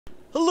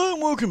Hello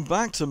and welcome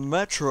back to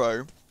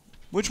Metro.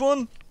 Which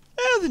one?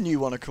 The new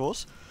one, of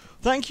course.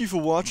 Thank you for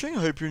watching.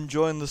 I hope you're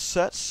enjoying the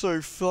set so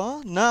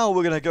far. Now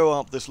we're going to go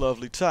up this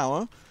lovely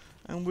tower,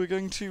 and we're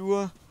going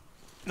to,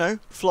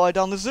 fly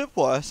down the zip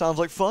wire. Sounds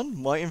like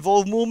fun. Might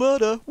involve more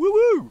murder.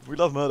 Woo-woo! We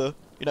love murder.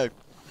 You know,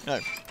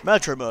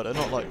 Metro murder,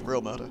 not like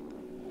real murder.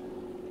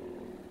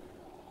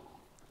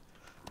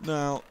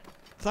 Now,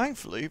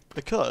 thankfully,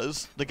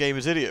 because the game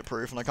is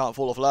idiot-proof and I can't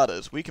fall off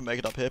ladders, we can make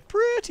it up here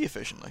pretty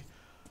efficiently.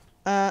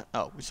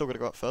 Oh, we still gotta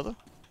go up further?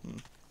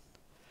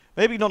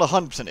 Maybe not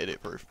 100%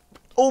 idiot-proof.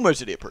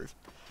 Almost idiot-proof.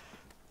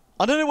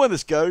 I don't know where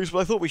this goes, but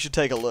I thought we should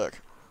take a look.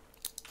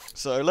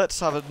 So, let's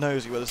have a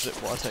nosy where the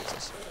zip wire takes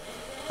us.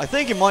 I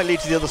think it might lead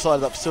to the other side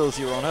of that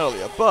facility we were on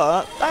earlier,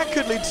 but that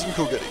could lead to some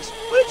cool goodies,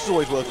 which is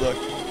always worth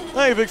looking.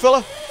 Hey, big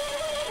fella!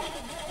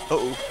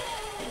 Uh-oh.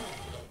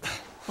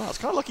 Well, it's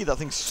kind of lucky that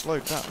thing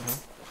slowed down,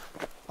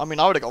 huh? I mean,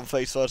 I would have gone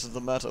face first into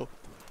the metal.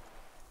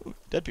 Ooh,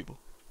 dead people.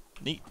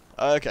 Neat.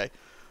 Okay.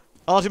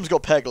 Artyom's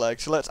got peg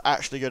legs, so let's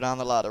actually go down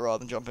the ladder rather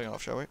than jumping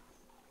off, shall we?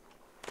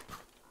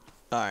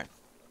 Alright.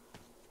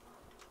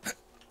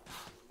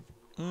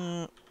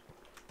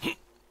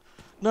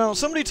 Now,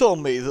 somebody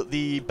told me that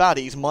the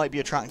baddies might be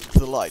attracted to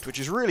the light, which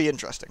is really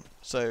interesting.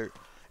 So,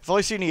 if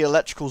I see any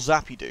electrical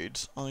zappy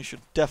dudes, I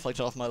should definitely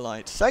turn off my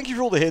lights. Thank you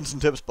for all the hints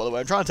and tips, by the way.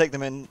 I'm trying to take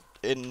them in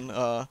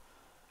as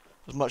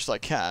much as I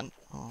can.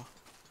 Oh,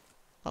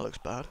 that looks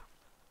bad.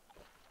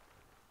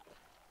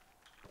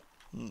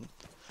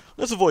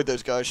 Let's avoid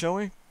those guys, shall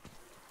we?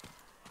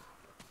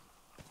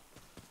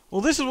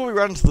 Well, this is where we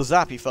ran into the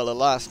zappy fella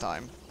last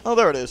time. Oh,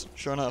 there it is.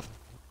 Sure enough.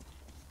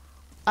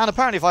 And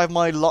apparently, if I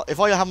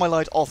have my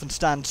light off and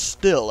stand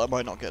still, I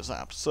might not get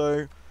zapped.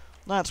 So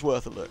that's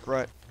worth a look,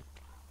 right?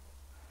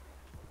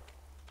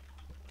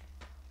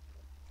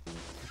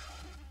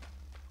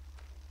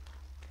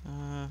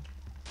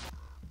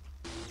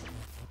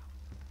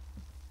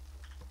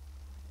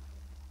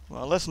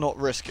 Well, let's not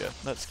risk it.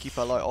 Let's keep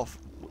our light off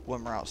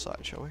when we're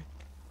outside, shall we?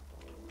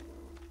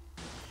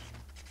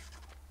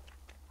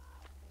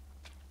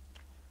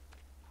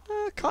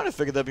 Kind of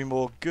figured there'd be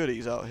more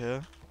goodies out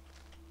here.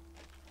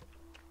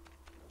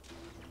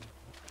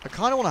 I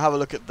kind of want to have a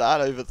look at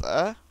that over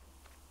there,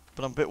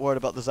 but I'm a bit worried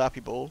about the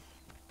zappy ball.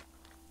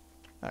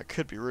 That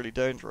could be really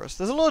dangerous.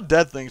 There's a lot of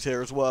dead things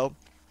here as well.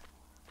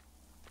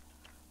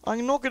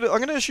 I'm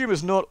gonna assume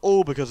it's not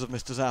all because of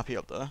Mr. Zappy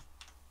up there.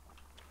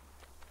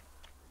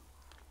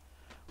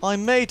 I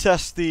may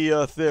test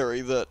the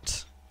theory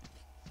that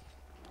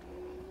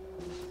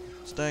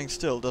staying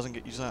still doesn't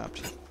get you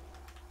zapped.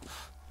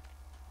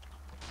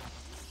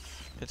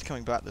 It's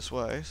coming back this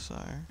way,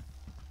 so...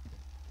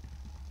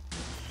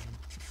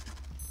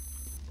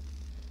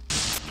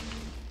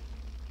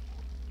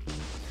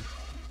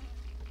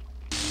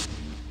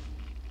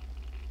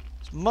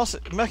 It's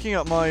messing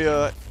up my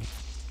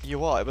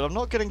UI, but I'm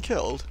not getting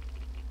killed.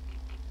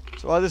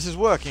 So either this is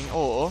working,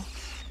 or...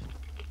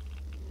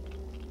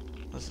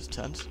 This is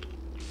tense.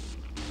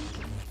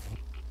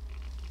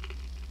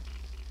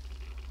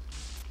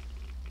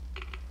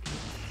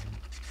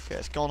 Okay,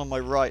 it's gone on my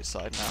right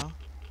side now.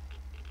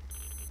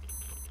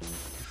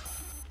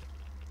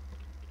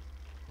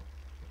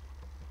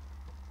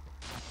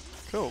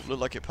 Cool,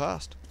 looked like it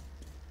passed.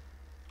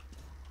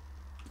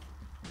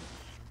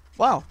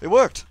 Wow, it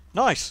worked!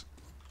 Nice!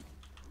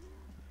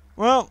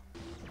 Well,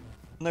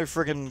 no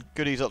friggin'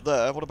 goodies up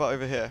there. What about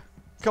over here?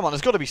 Come on,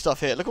 there's got to be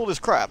stuff here. Look at all this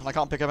crap, and I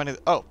can't pick up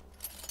anything. Oh.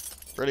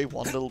 Really?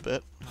 One little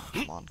bit?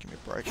 Come on, give me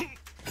a break.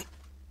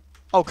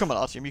 Oh, come on,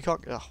 Artyom, you can't...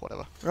 Ugh,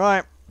 whatever.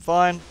 Right,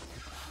 fine.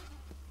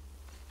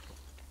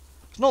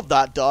 It's not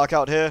that dark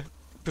out here.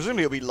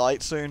 Presumably it'll be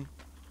light soon.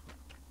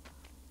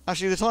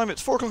 Actually, the time,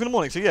 it's 4 o'clock in the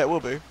morning, so yeah, it will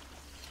be.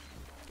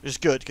 Which is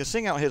good, because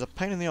sitting out here is a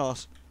pain in the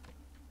arse.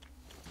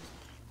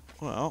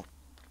 Well...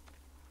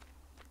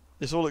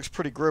 This all looks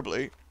pretty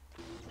gribbly.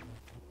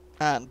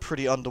 And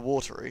pretty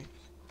underwatery.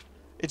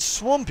 It's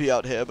swampy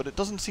out here, but it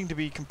doesn't seem to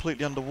be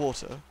completely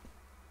underwater.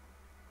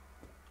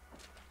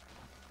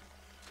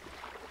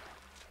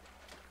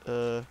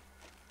 I'm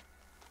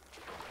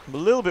a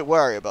little bit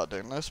wary about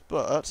doing this,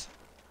 but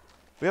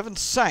we haven't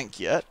sank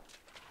yet.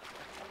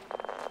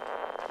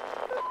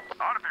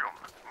 Artyom,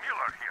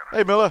 Miller here.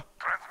 Hey, Miller.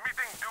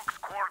 Transmitting Duke's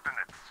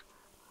coordinates.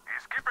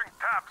 He's keeping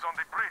tabs on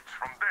the bridge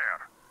from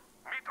there.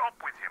 Meet up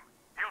with him.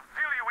 He'll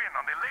fill you in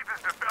on the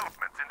latest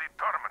developments in the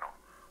terminal.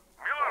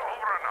 Miller,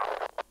 over and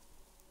out.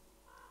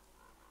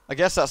 I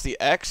guess that's the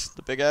X,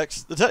 the big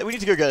X. We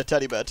need to go get a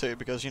teddy bear too,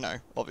 because, you know,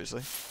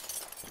 obviously.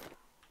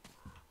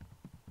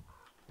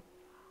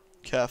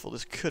 Careful,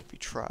 this could be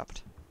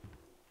trapped.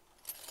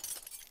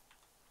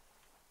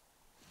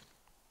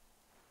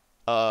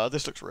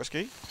 This looks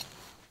risky.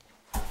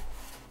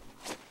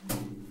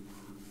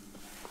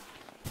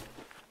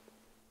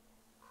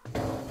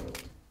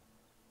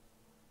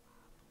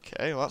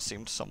 Okay, well that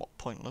seemed somewhat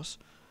pointless.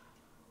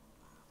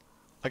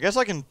 I guess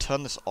I can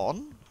turn this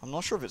on? I'm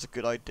not sure if it's a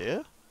good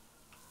idea.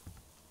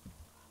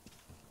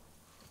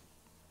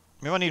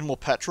 Maybe I need more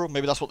petrol.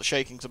 Maybe that's what the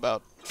shaking's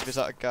about. If it's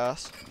out of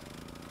gas.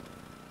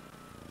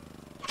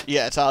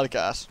 Yeah, it's out of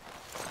gas.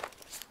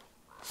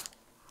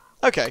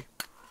 Okay.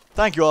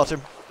 Thank you,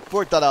 Artem.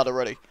 Worked that out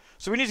already.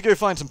 So we need to go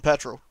find some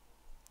petrol.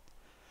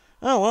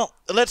 Oh, well.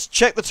 Let's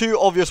check the two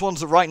obvious ones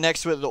that are right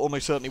next to it that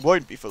almost certainly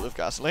won't be full of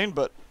gasoline,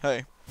 but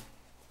hey.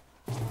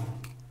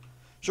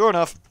 Sure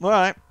enough.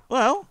 Alright.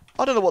 Well,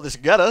 I don't know what this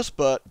will get us,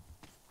 but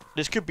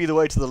this could be the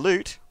way to the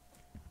loot.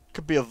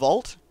 Could be a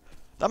vault.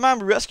 That man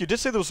we rescued did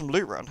say there was some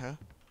loot around here.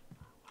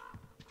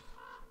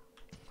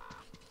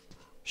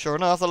 Sure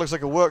enough, that looks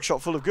like a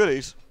workshop full of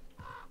goodies.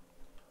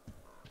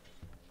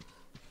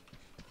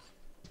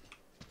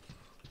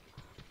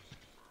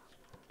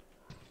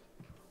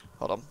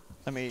 Hold on.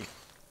 Let me...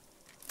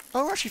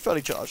 Oh, we're actually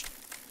fairly charged.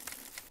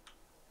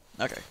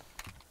 Okay.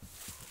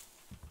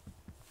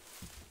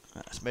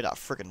 It's made out of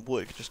friggin'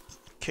 wood. You could just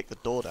kick the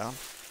door down.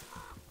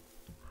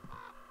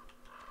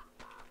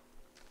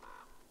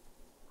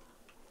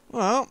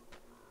 Well,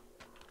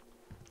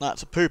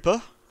 that's a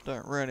pooper.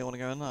 Don't really want to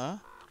go in there.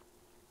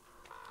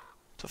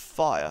 To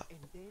fire. And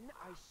then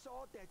I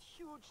saw that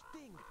huge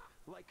thing,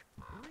 like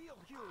real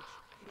huge.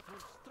 It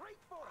was straight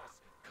for us,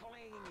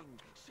 clanging,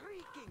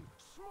 shrieking,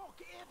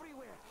 smoke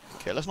everywhere.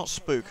 Okay, let's not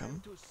spook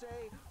him. To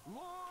say,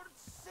 Lord,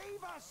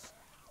 save us!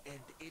 And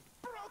it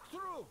broke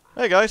through.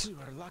 Hey guys. We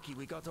were lucky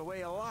we got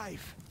away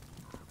alive.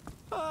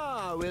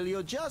 Ah, will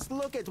you just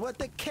look at what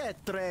the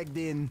cat dragged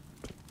in?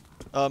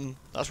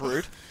 That's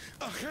rude.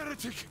 A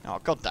heretic! Oh,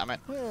 god damn it.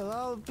 Well,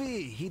 I'll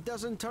be. He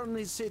doesn't turn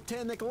his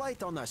satanic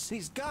light on us.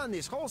 His gun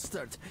is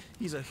holstered.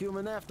 He's a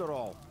human after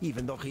all,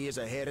 even though he is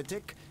a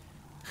heretic.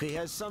 He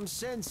has some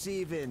sense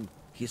even.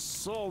 His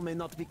soul may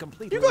not be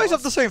completely You guys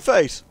have the same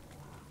face.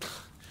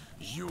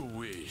 You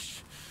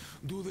wish.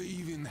 Do they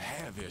even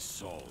have a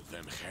soul,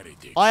 them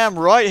heretics? I am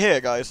right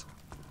here, guys.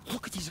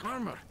 Look at his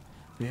armor.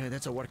 Yeah,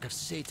 that's a work of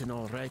Satan,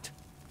 all right.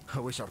 I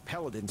wish our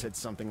paladin said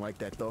something like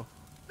that, though.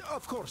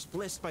 Of course,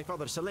 blessed by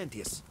Father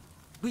Silentius.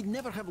 We'd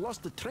never have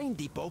lost the train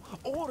depot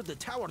or the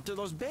tower to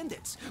those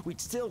bandits. We'd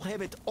still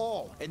have it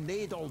all, and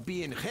they'd all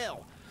be in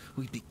hell.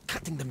 We'd be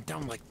cutting them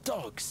down like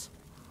dogs.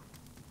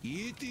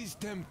 It is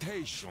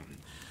temptation.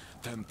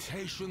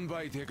 Temptation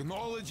by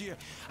technology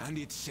and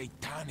its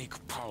satanic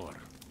power.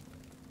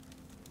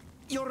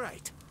 You're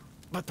right.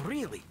 But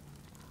really,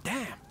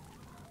 damn.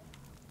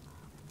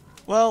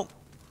 Well,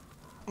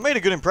 I made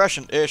a good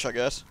impression-ish, I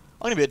guess.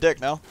 I'm gonna be a dick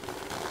now.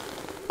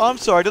 Oh, I'm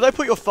sorry, did I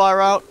put your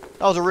fire out?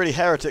 That was a really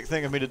heretic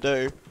thing of me to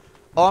do.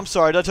 Oh, I'm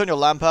sorry, did I turn your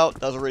lamp out?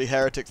 That was a really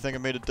heretic thing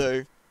of me to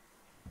do.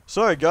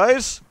 Sorry,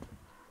 guys.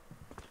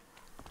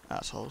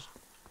 Assholes.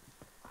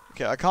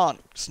 Okay, I can't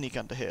sneak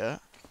under here.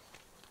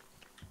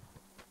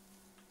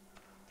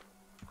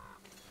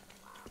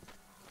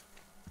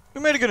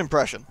 We made a good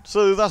impression,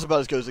 so that's about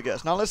as good as it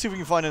gets. Now let's see if we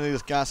can find any of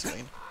this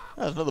gasoline.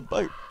 There's another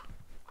boat.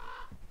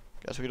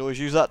 Guess we could always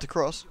use that to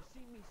cross.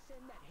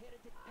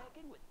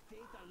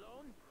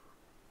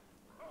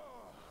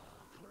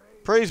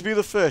 Praise be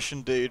the fish,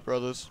 indeed,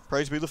 brothers.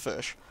 Praise be the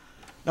fish.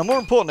 Now, more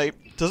importantly,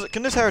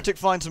 can this heretic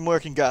find some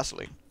working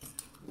gasoline?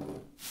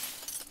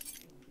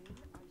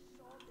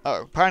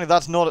 Oh, apparently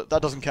that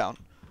doesn't count.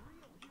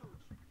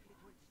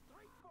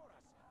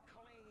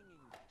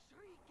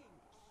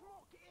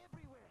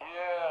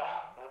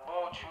 Yeah, the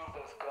boat sure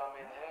does come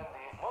in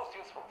handy. Most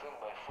useful thing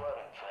by far,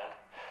 in fact.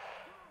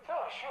 So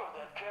sure,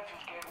 that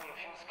catfish gave me a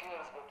few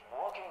scares, but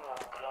walking on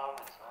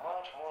ground is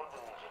much more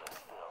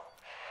dangerous still.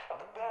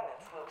 The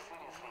bandits look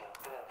seriously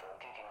intent on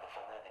kicking the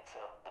fanatics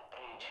out the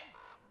bridge.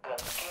 Got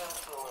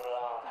camps all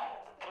around,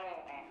 the train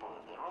depot,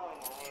 the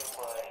ruins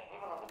nearby,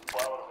 even on the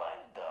power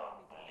line down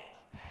below.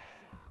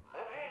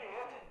 They're really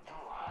at it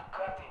too,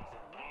 cutting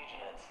the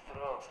bridgeheads'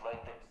 throats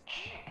like the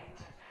chickens.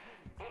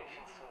 Really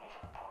feel sorry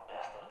for the poor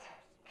bastards.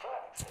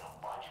 Fanatics are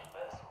a bunch of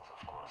assholes,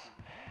 of course.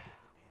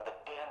 The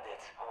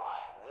bandits, oh,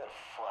 they're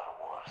far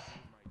worse.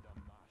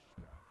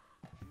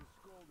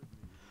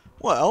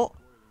 Well,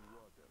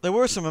 there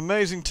were some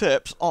amazing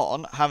tips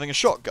on having a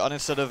shotgun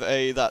instead of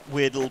that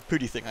weird little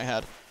pooty thing I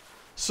had.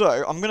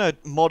 So, I'm going to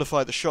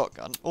modify the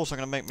shotgun. Also, I'm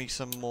going to make me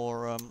some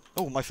more,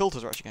 oh, my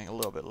filters are actually getting a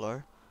little bit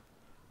low.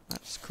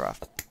 Let's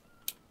craft.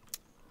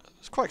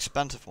 It's quite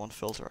expensive for one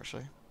filter,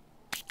 actually.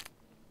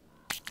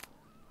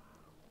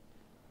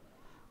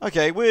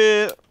 Okay,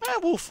 we'll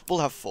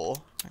have 4.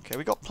 Okay,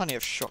 we got plenty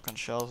of shotgun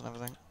shells and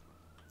everything.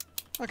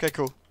 Okay,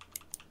 cool.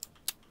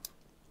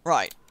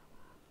 Right.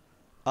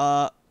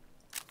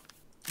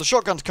 The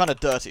shotgun's kind of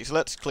dirty, so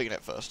let's clean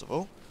it first of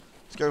all.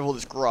 Let's get rid of all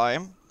this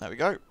grime. There we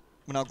go.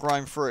 We're now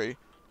grime free.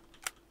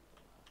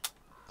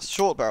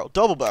 Short barrel,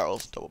 double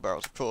barrels,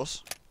 of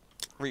course.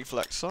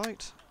 Reflex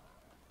sight.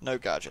 No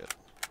gadget.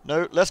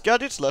 No, less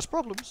gadgets, less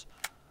problems.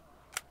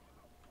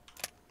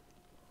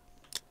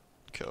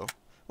 Cool.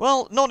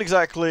 Well, not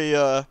exactly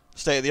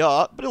state of the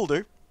art, but it'll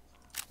do.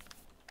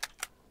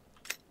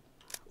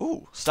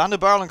 Ooh,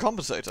 standard barrel and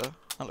compensator.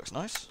 That looks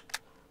nice.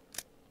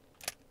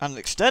 And an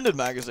extended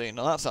magazine.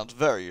 Now that sounds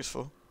very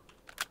useful.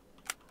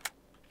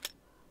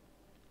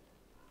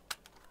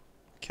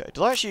 Okay,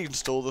 did I actually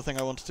install the thing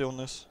I want to do on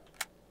this?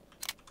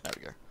 There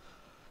we go.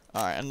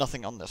 Alright, and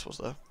nothing on this was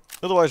there.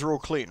 Otherwise we're all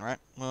clean, right?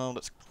 Well,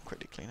 let's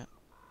quickly clean it.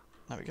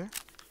 There we go.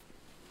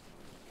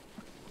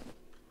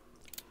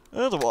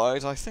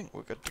 Otherwise, I think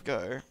we're good to go.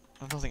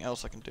 There's nothing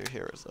else I can do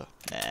here, is there?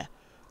 Nah.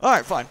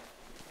 Alright, fine.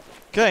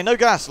 Okay, no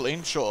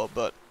gasoline, sure,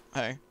 but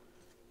hey.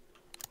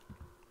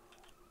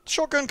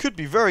 Shotgun could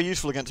be very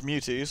useful against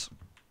muties.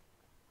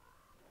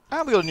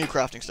 And we got a new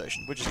crafting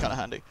station, which is kind of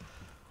handy.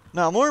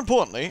 Now, more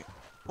importantly,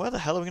 where the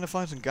hell are we going to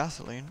find some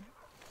gasoline?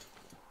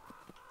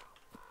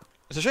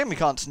 It's a shame we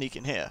can't sneak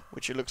in here,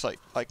 which it looks like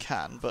I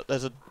can, but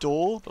there's a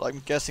door, but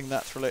I'm guessing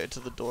that's related to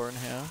the door in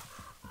here.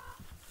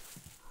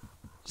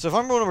 So if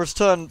I'm going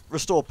to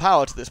restore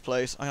power to this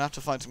place, I'm going to have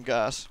to find some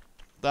gas.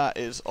 That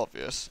is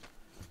obvious.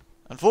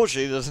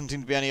 Unfortunately, there doesn't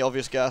seem to be any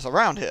obvious gas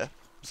around here,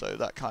 so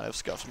that kind of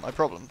scuffs my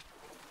problem.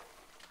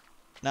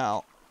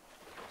 Now,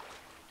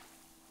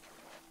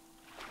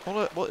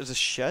 what is a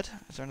shed?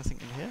 Is there anything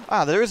in here?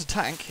 Ah, there is a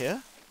tank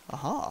here.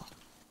 Aha.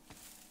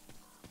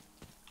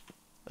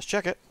 Let's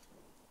check it.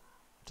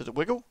 Did it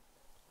wiggle?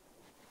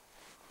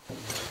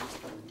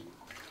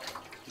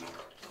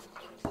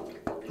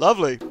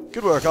 Lovely.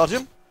 Good work,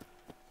 Artyom.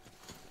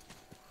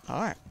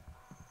 Alright.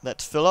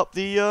 Let's fill up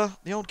the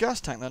old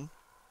gas tank then.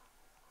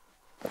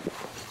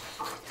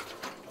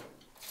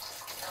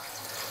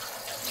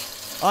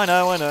 I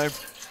know.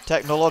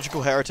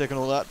 Technological heretic and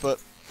all that,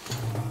 but...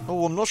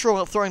 Oh, I'm not sure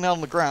about throwing that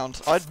on the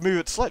ground. I'd move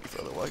it slightly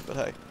further away, but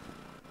hey.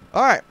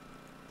 Alright.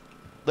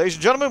 Ladies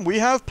and gentlemen, we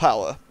have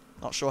power.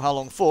 Not sure how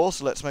long for,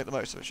 so let's make the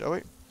most of it, shall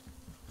we?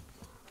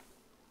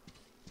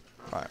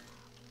 Alright.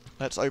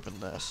 Let's open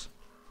this.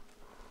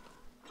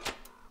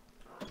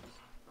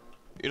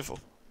 Beautiful.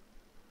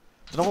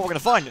 Don't know what we're going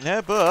to find in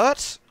here,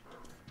 but...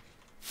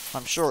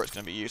 I'm sure it's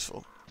going to be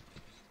useful.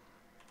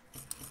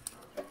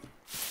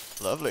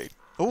 Lovely.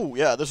 Oh,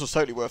 yeah, this was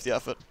totally worth the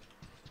effort.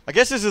 I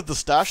guess this is the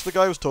stash the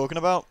guy was talking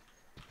about.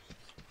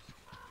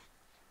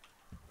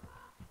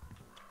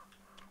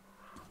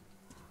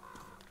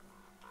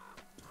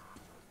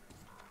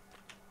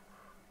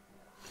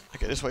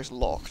 Okay, this way's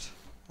locked.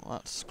 Well,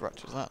 that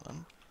scratches that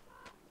then.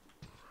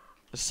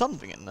 There's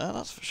something in there,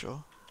 that's for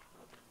sure.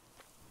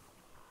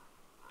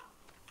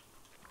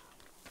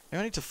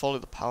 Maybe I need to follow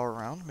the power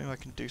around. Maybe I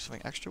can do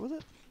something extra with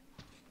it.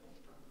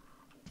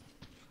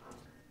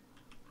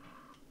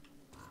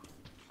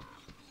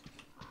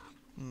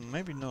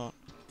 Maybe not.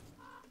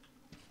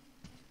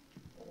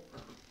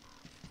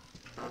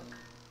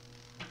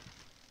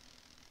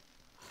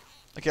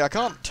 Okay, I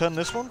can't turn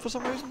this one for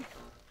some reason.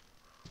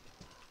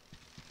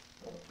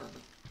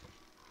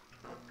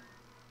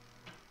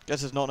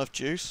 Guess there's not enough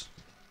juice.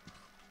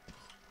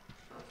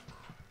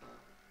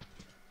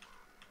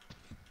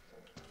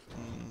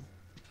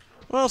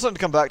 Well, something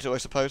to come back to, I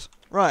suppose.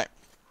 Right.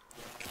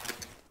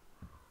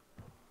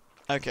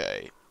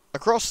 Okay.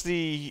 Across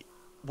the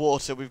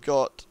water, we've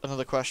got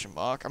another question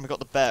mark, and we've got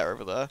the bear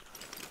over there.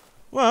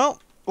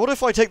 Well, what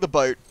if I take the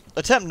boat,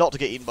 attempt not to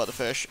get eaten by the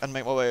fish, and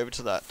make my way over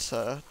to that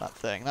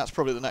thing? That's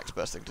probably the next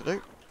best thing to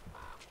do.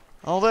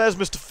 Oh, there's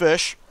Mr.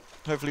 Fish.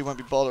 Hopefully he won't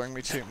be bothering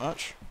me too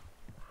much.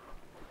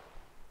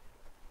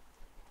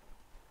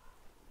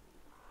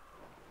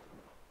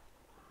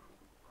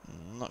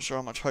 Not sure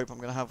how much hope I'm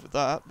going to have with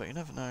that, but you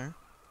never know.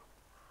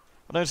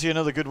 I don't see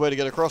another good way to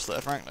get across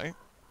there, frankly.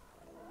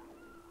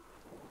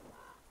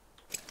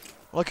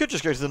 Well, I could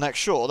just go to the next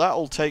shore.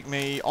 That'll take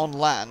me on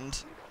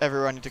land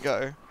everywhere I need to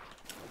go.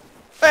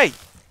 Hey!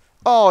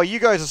 Oh, you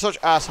guys are such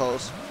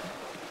assholes.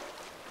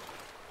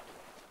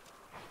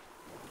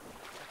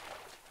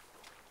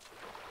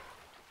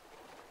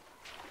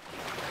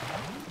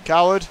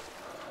 Coward.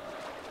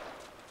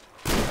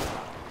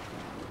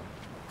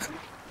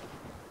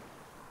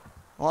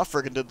 Well, that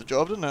friggin' did the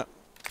job, didn't it?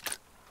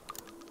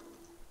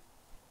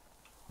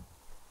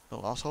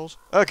 Little assholes.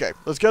 Okay,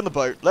 let's get in the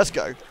boat. Let's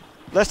go.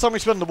 Less time we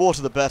spend in the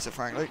water, the better,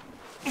 frankly.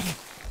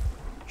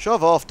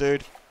 Shove off,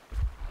 dude.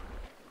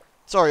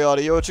 Sorry,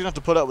 Artie, you're just gonna have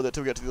to put up with it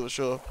till we get to the other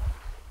shore.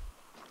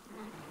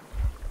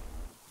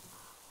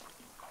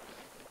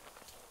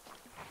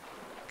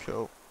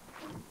 Cool.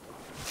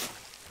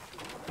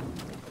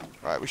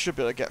 Right, we should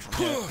be able to get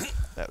from here.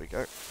 There we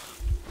go.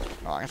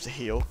 Oh, I have to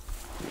heal.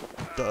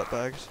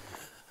 Dirtbags.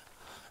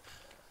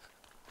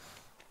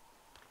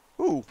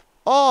 Ooh.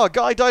 Oh, a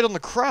guy died on the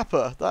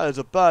crapper. That is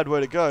a bad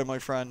way to go, my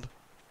friend.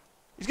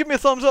 He's giving me a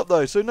thumbs up,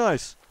 though, so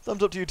nice.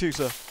 Thumbs up to you too,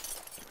 sir.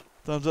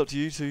 Thumbs up to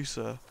you too,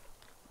 sir.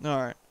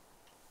 Alright.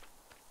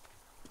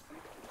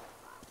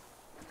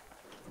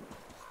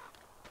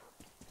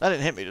 That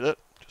didn't hit me, did it?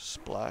 Just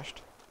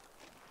splashed.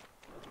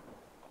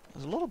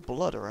 There's a lot of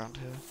blood around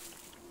here.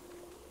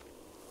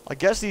 I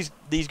guess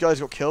these guys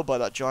got killed by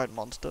that giant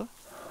monster.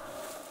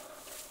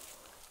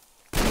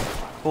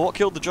 But what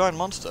killed the giant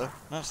monster?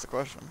 That's the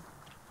question.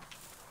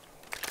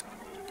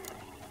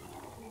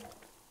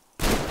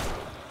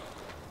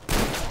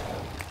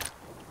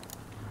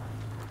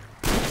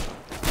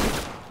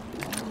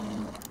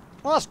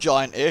 Well, that's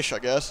giant-ish, I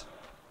guess.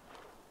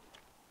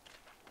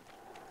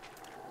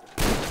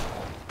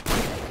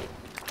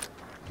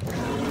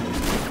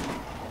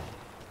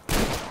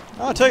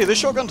 I'll tell you, this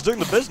shotgun's doing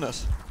the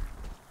business.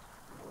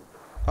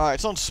 Alright,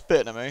 it's on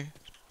spitting at me.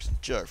 Just a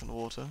jerk from the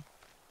water.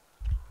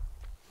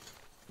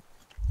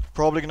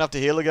 Probably gonna have to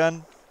heal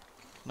again.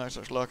 no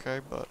such luck, eh?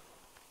 But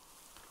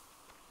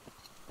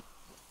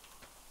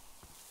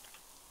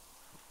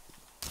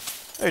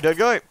hey, dead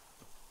guy.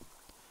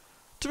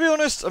 To be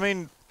honest, I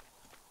mean,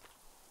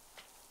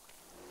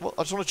 well,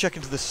 I just want to check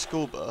into this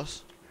school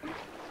bus.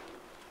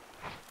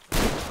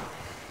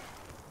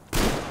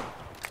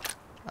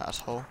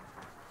 Asshole.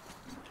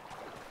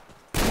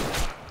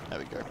 There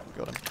we go.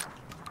 Got him.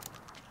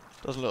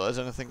 Doesn't look like there's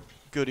anything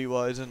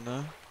goody-wise in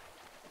there.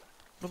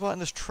 What about in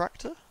this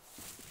tractor?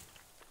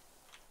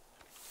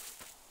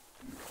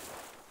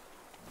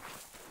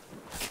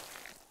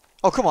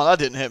 Oh, come on, that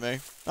didn't hit me.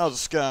 That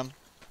was a scam.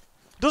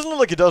 Doesn't look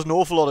like it does an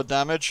awful lot of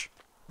damage,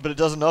 but it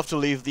does enough to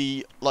leave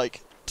the,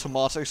 like,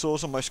 tomato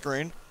sauce on my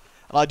screen.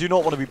 And I do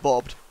not want to be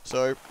bobbed,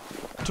 so...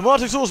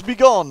 Tomato sauce be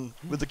gone!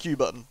 With the Q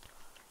button.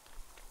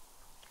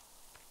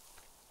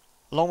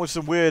 Along with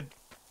some weird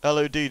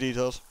LOD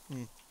details.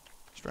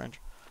 Strange.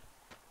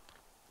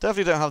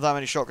 Definitely don't have that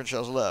many shotgun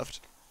shells left.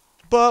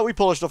 But we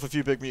polished off a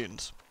few big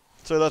mutants.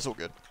 So that's all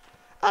good.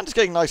 And it's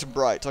getting nice and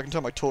bright, so I can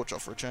turn my torch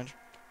off for a change.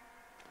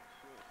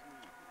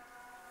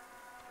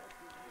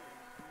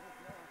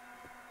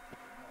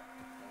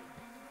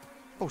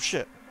 Oh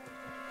shit.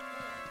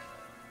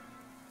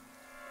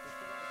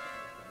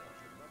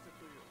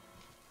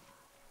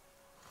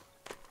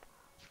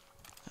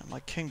 And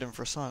my kingdom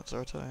for science,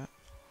 I tell you.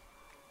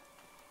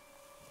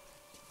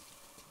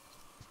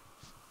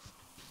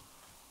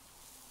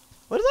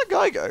 Where did that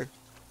guy go?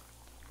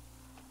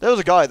 There was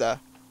a guy there.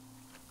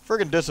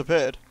 Friggin'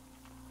 disappeared.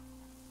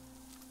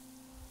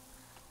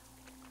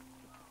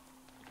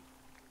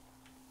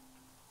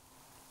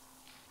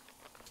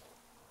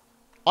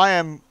 I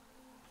am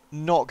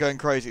not going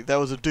crazy. There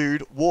was a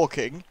dude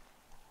walking,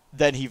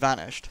 then he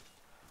vanished.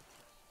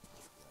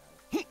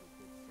 This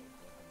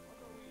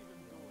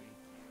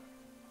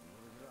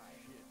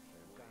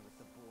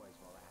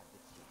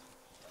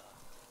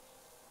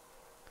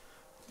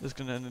is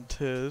gonna end in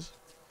tears.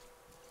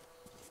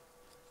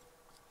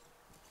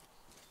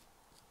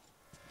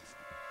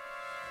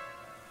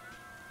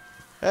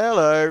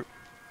 Hello.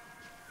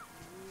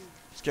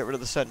 Let's get rid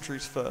of the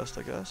sentries first,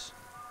 I guess.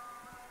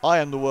 I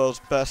am the world's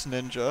best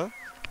ninja.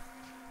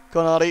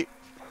 Come on, Artie.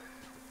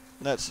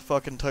 Let's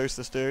fucking toast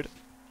this dude.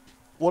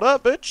 What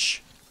up,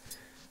 bitch?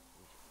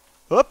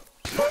 Up.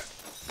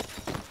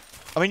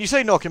 I mean, you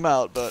say knock him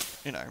out, but,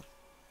 you know.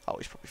 Oh,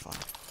 he's probably fine.